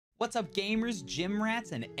What's up, gamers, gym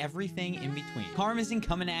rats, and everything in between? Karmahzyn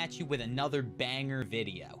coming at you with another banger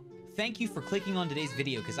video. Thank you for clicking on today's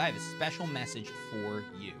video because I have a special message for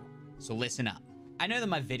you. So listen up. I know that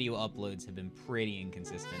my video uploads have been pretty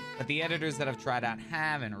inconsistent, but the editors that I've tried out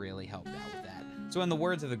haven't really helped out with that. So in the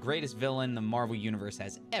words of the greatest villain the Marvel Universe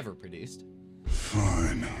has ever produced,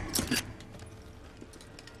 fine.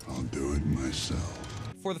 I'll do it myself.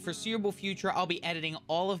 For the foreseeable future, I'll be editing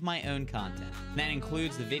all of my own content. That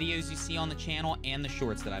includes the videos you see on the channel and the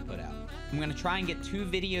shorts that I put out. I'm gonna try and get 2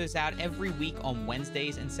 videos out every week on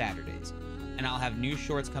Wednesdays and Saturdays, and I'll have new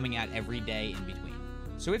shorts coming out every day in between.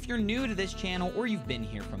 So if you're new to this channel or you've been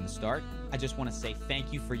here from the start, I just wanna say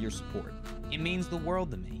thank you for your support. It means the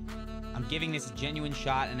world to me. I'm giving this a genuine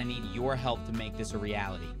shot and I need your help to make this a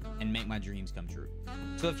reality and make my dreams come true.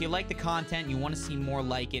 So if you like the content and you want to see more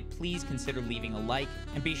like it, please consider leaving a like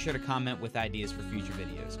and be sure to comment with ideas for future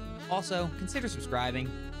videos. Also, consider subscribing.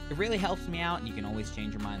 It really helps me out and you can always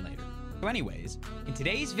change your mind later. So anyways, in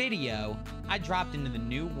today's video, I dropped into the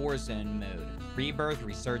new Warzone mode, Rebirth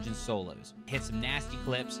Resurgence Solos. Hit some nasty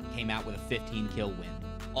clips, came out with a 15 kill win,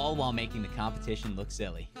 all while making the competition look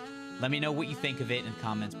silly. Let me know what you think of it in the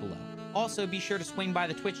comments below. Also, be sure to swing by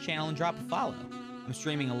the Twitch channel and drop a follow. I'm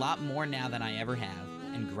streaming a lot more now than I ever have,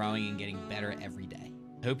 and growing and getting better every day.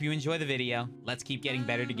 Hope you enjoy the video. Let's keep getting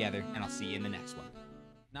better together, and I'll see you in the next one.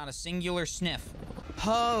 Not a singular sniff.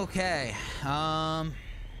 Okay,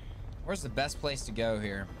 where's the best place to go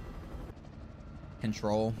here?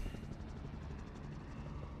 Control.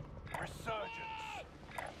 Resurgence.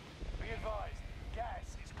 Be advised,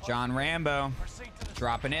 gas is close. John Rambo,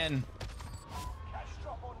 dropping in. Cash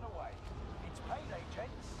drop on the way. It's payday,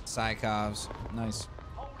 gents. Psychovs, nice.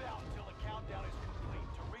 Hold out until the countdown is complete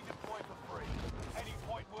to redeploy for free. Any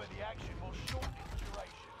point-worthy action will shorten its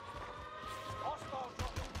duration. Hostile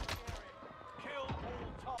drop into the area. Kill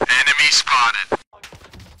all top. Enemy spotted. Go.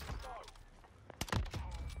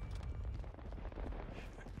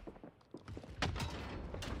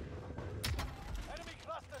 Enemy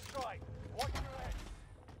cluster strike. Watch your head.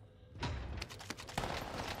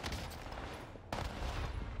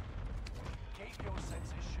 Keep your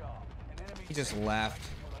senses sharp. An enemy He just team left. is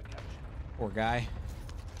your location. Poor guy.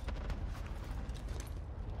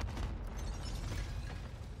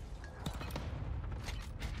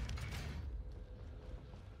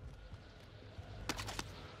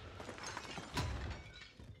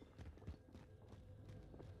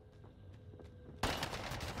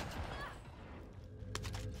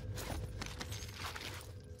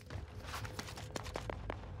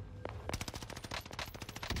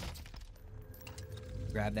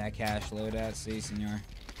 Grab that cash loadout, see, senor.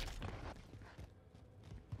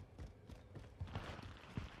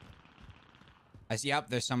 I see, yep,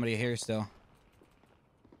 there's somebody here still.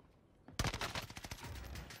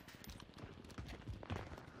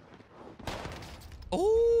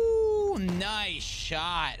 Oh, nice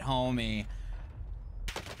shot, homie.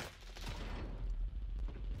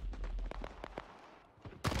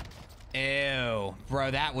 Ew,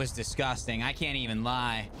 bro, that was disgusting. I can't even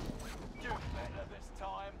lie. Do better this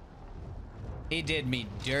time. He did me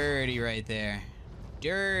dirty right there.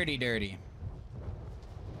 Dirty, dirty.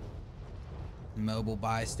 Mobile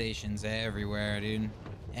buy stations everywhere, dude.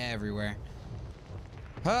 Everywhere.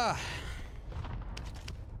 Ah.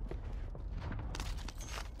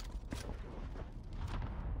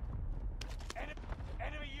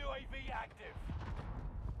 Enemy UAV active.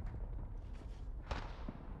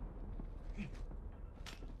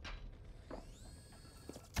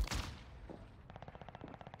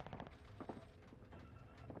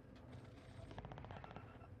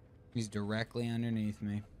 He's directly underneath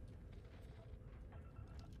me.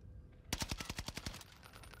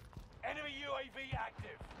 Enemy UAV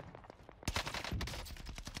active.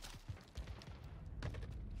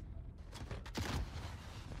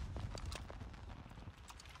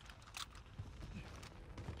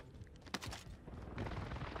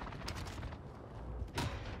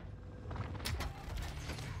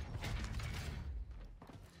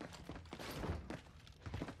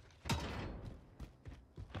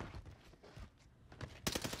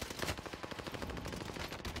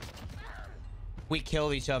 We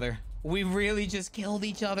killed each other. We really just killed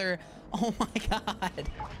each other. Oh my god. Here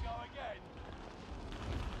we go again.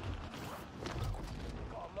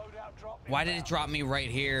 Got a loadout drop. Why did it inbound. drop me right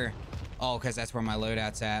here? Oh, because that's where my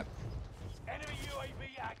loadout's at. Enemy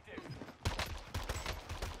UAV active.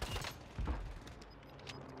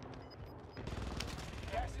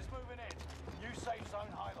 Gas is moving in. New safe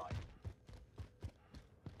zone highlight.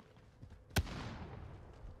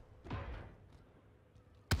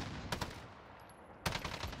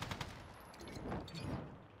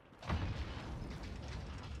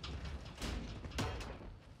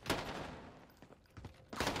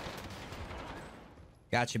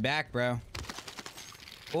 Got you back, bro.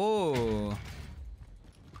 Oh.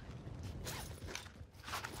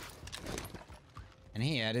 And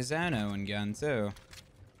he had his own Owen gun, too.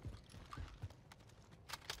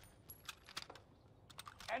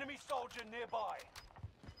 Enemy soldier nearby.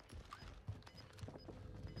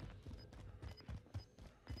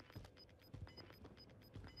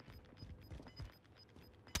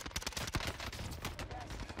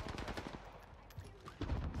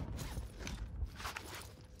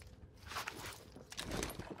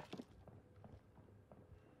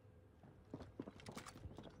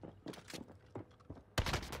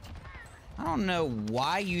 I don't know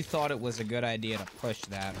why you thought it was a good idea to push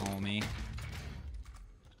that, homie.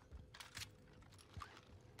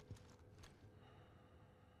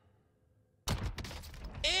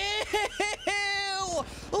 Ew!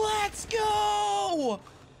 Let's go!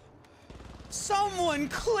 Someone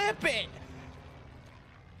clip it!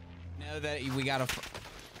 Know that we gotta...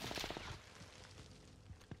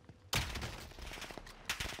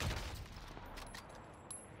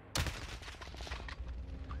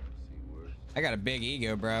 I got a big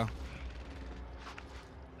ego, bro.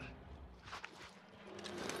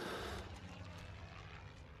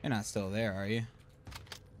 You're not still there, are you?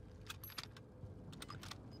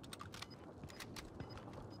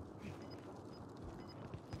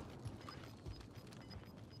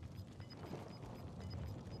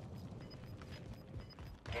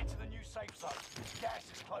 Get to the new safe zone. Gas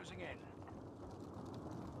is closing in.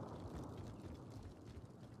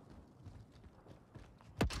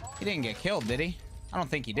 He didn't get killed, did he? I don't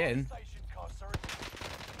think he did. Station costs are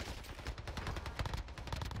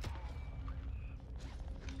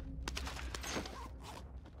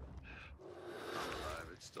Alive,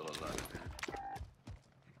 it's still alive.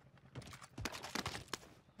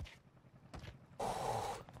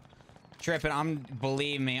 Trippin',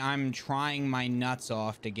 believe me, I'm trying my nuts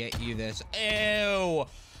off to get you this. Ew!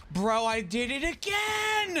 Bro, I did it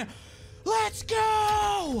again! Let's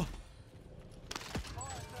go!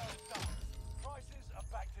 prices are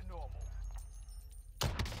back to normal.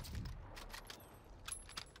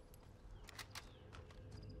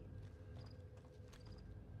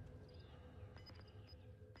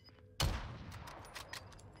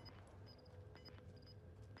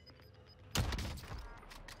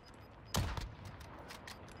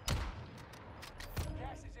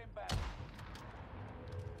 Gas is inbound.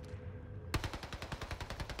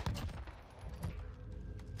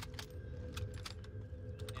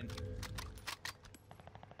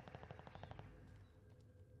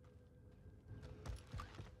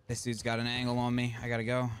 This dude's got an angle on me. I gotta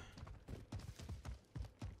go.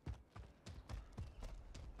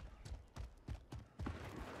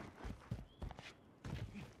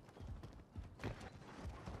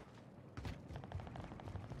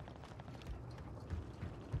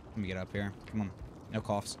 Let me get up here. Come on. No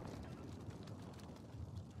coughs.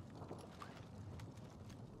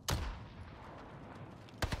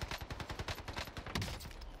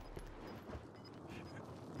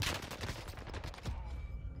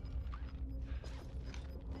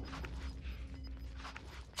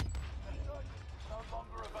 No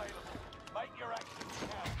longer available. Make your actions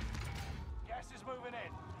count. Gas is moving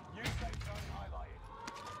in. New safe zone highlighted.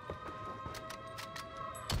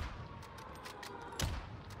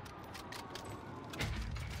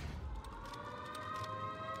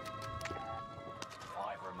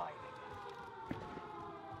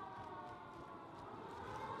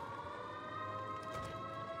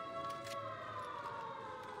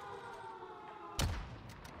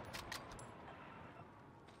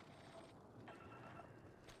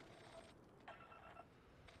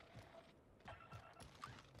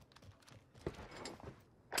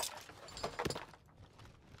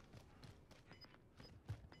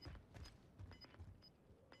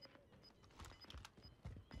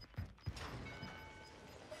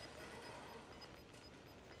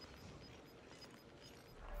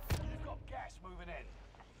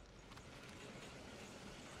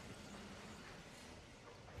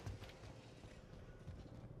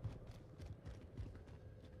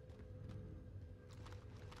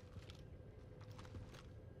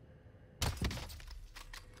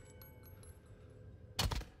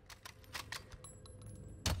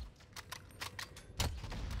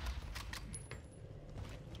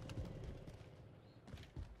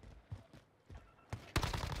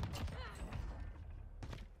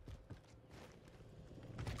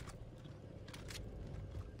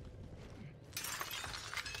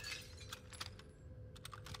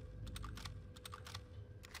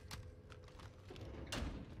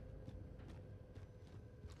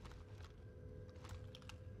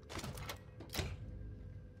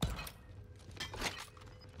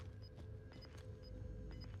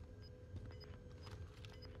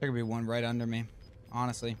 There could be one right under me,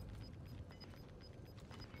 honestly.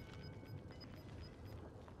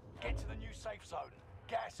 Get to the new safe zone.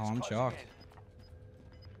 Gas is Oh, I'm closing shocked. in.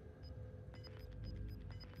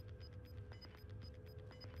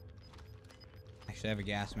 Actually, I have a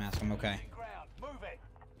gas mask. I'm okay. Losing ground. Move it.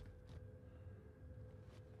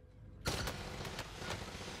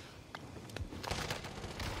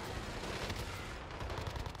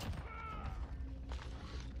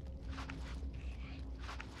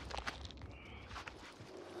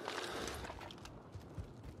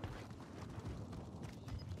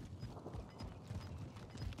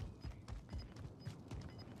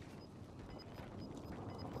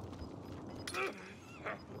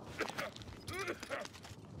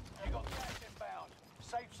 You got gas inbound.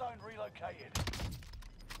 Safe zone relocated.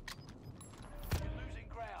 You're losing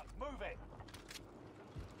ground. Move it.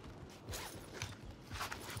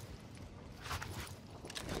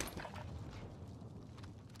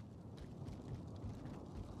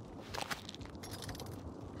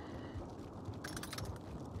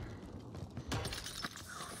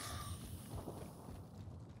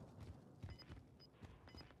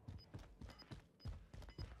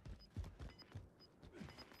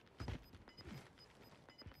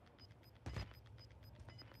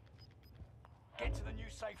 Get to the new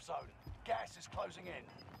safe zone. Gas is closing in.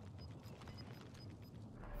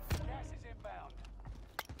 Gas is inbound.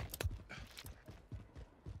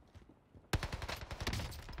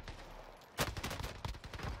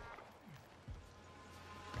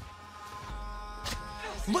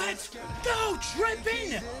 Let's go,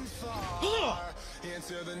 tripping! Ugh.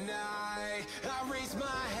 Into the night, I raise my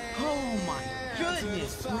hand. Oh my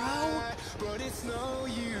goodness, bro! But it's no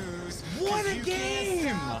use. What 'Cause a you game!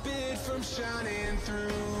 Can't stop it from shining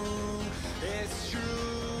through. It's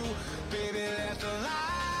true, baby. Let the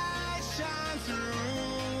light shine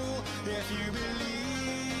through. If you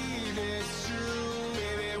believe it's true,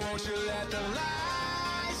 baby, won't you let the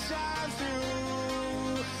light shine through?